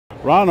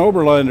Ron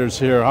Oberlander's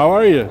here. How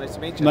are you? Nice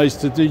to meet you. Nice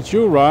to meet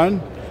you,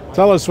 Ron.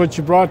 Tell us what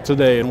you brought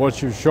today and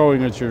what you're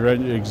showing at your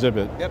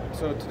exhibit. Yep,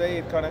 so today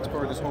at Conexpo,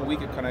 or this whole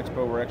week at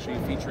Conexpo, we're actually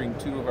featuring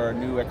two of our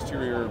new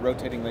exterior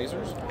rotating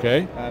lasers.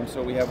 Okay.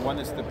 So we have one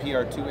that's the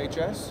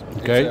PR2HS.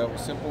 Okay.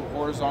 It's a simple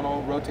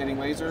horizontal rotating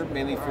laser,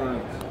 mainly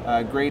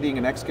for grading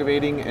and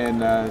excavating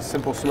and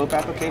simple slope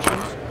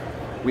applications.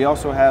 We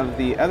also have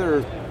the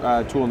other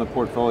tool in the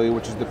portfolio,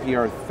 which is the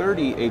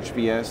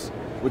PR30HVS,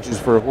 which is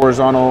for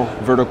horizontal,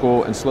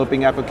 vertical, and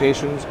sloping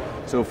applications.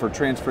 So for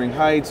transferring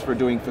heights, for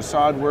doing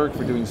facade work,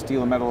 for doing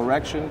steel and metal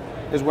erection,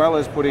 as well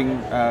as putting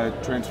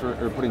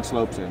putting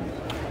slopes in.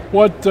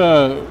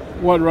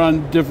 What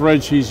Ron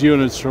differentiates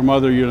units from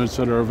other units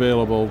that are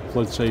available?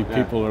 Let's say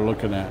people are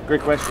looking at.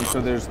 Great question.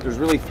 So there's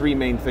really three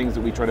main things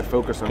that we try to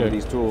focus on with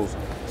these tools.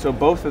 So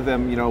both of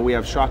them, we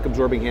have shock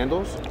absorbing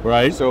handles.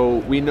 Right. So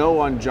we know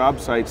on job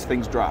sites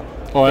things drop.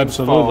 Oh, things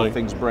absolutely. Fall,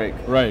 things break.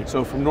 Right.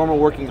 So from normal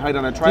working height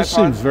on a tripod. This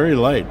seems very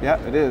light.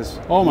 Yeah, it is.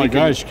 Oh my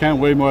gosh, can't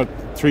weigh more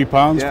 3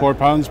 pounds, 4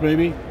 pounds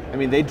maybe? I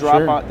mean, they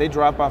drop off. They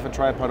drop off a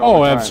tripod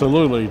all the time.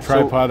 Absolutely.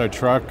 Tripod, a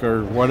truck,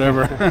 or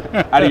whatever.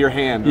 Out of your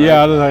hand. Right?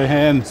 Yeah, out of the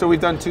hand. So we've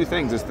done two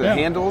things. It's the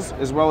handles,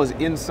 as well as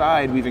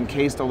inside. We've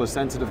encased all the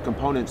sensitive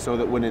components so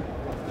that when it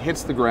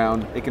hits the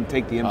ground, it can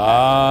take the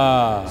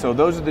impact. So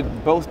those are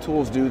both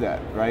tools do that,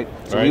 right?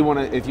 So we want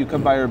to. If you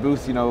come by our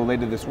booth,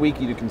 later this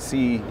week, you can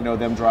see,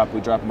 them drop.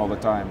 We drop them all the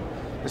time.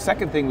 The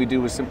second thing we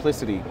do is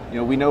simplicity.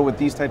 We know with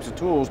these types of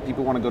tools,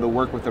 people want to go to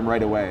work with them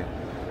right away.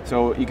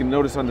 So you can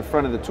notice on the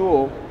front of the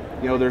tool,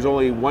 there's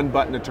only one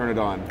button to turn it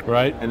on.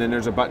 Right. And then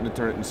there's a button to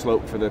turn it in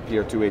slope for the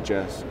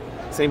PR2HS.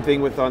 Same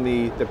thing with on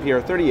the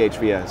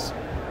PR30HVS.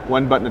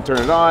 One button to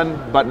turn it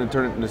on, button to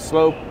turn it into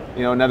slope,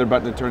 another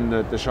button to turn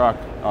the shock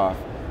off.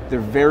 They're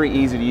very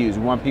easy to use.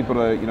 We want people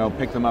to,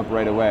 pick them up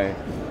right away.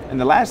 And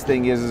the last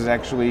thing is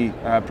actually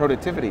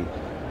productivity.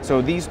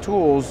 So these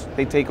tools,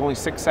 they take only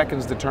 6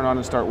 seconds to turn on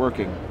and start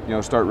working,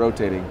 start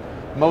rotating.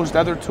 Most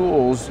other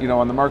tools,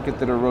 on the market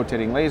that are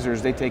rotating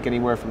lasers, they take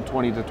anywhere from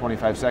 20 to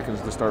 25 seconds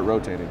to start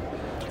rotating.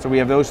 So we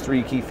have those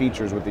three key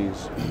features with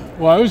these.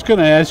 Well, I was going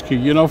to ask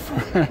you,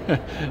 for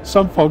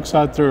some folks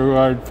out there who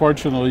are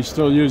unfortunately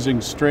still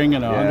using string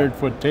and a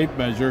 100-foot tape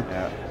measure,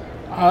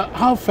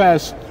 how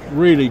fast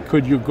really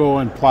could you go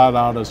and plot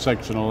out a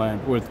section of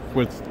land with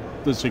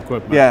this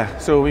equipment? Yeah,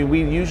 so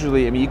we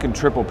usually, you can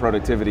triple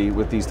productivity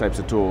with these types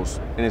of tools.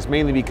 And it's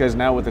mainly because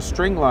now with the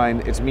string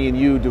line, it's me and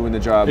you doing the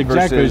job.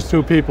 Exactly, it's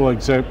two people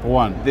except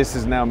one. This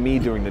is now me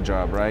doing the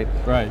job, right?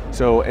 Right.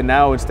 So, and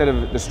now instead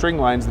of the string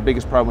lines, the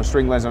biggest problem with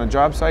string lines on a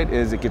job site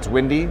is it gets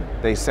windy,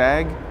 they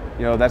sag.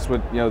 That's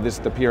what, the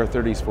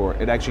PR30 is for.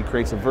 It actually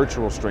creates a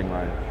virtual string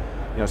line.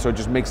 So it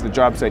just makes the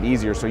job site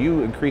easier. So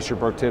you increase your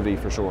productivity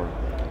for sure.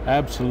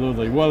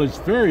 Absolutely. Well, it's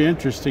very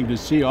interesting to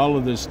see all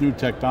of this new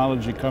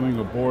technology coming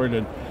aboard,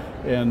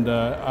 and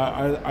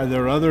are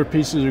there other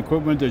pieces of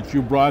equipment that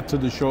you brought to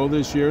the show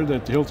this year,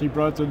 that Hilti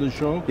brought to the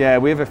show? Yeah,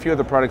 we have a few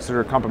other products that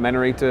are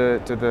complementary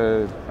to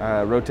the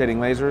rotating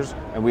lasers,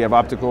 and we have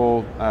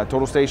optical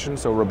total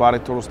stations, so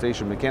robotic total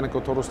station,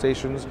 mechanical total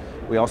stations.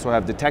 We also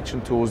have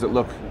detection tools that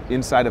look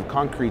inside of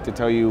concrete to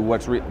tell you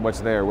what's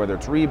there, whether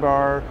it's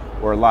rebar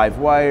or live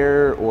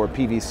wire or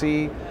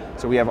PVC.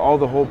 So we have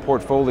the whole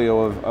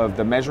portfolio of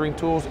the measuring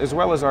tools, as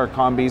well as our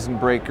combis and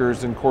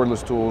breakers and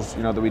cordless tools,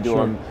 that we do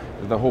on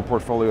the whole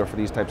portfolio for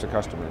these types of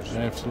customers.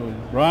 Absolutely.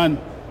 Ron,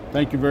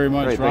 thank you very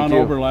much. Great, Ron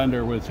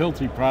Oberlander with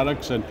Hilti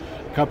Products, and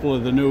a couple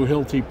of the new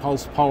Hilti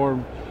Pulse Power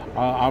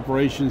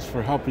operations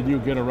for helping you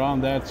get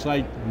around that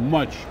site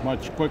much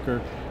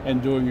quicker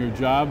and doing your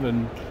job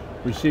and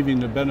receiving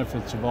the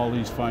benefits of all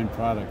these fine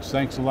products.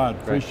 Thanks a lot.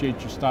 Appreciate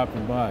you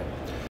stopping by.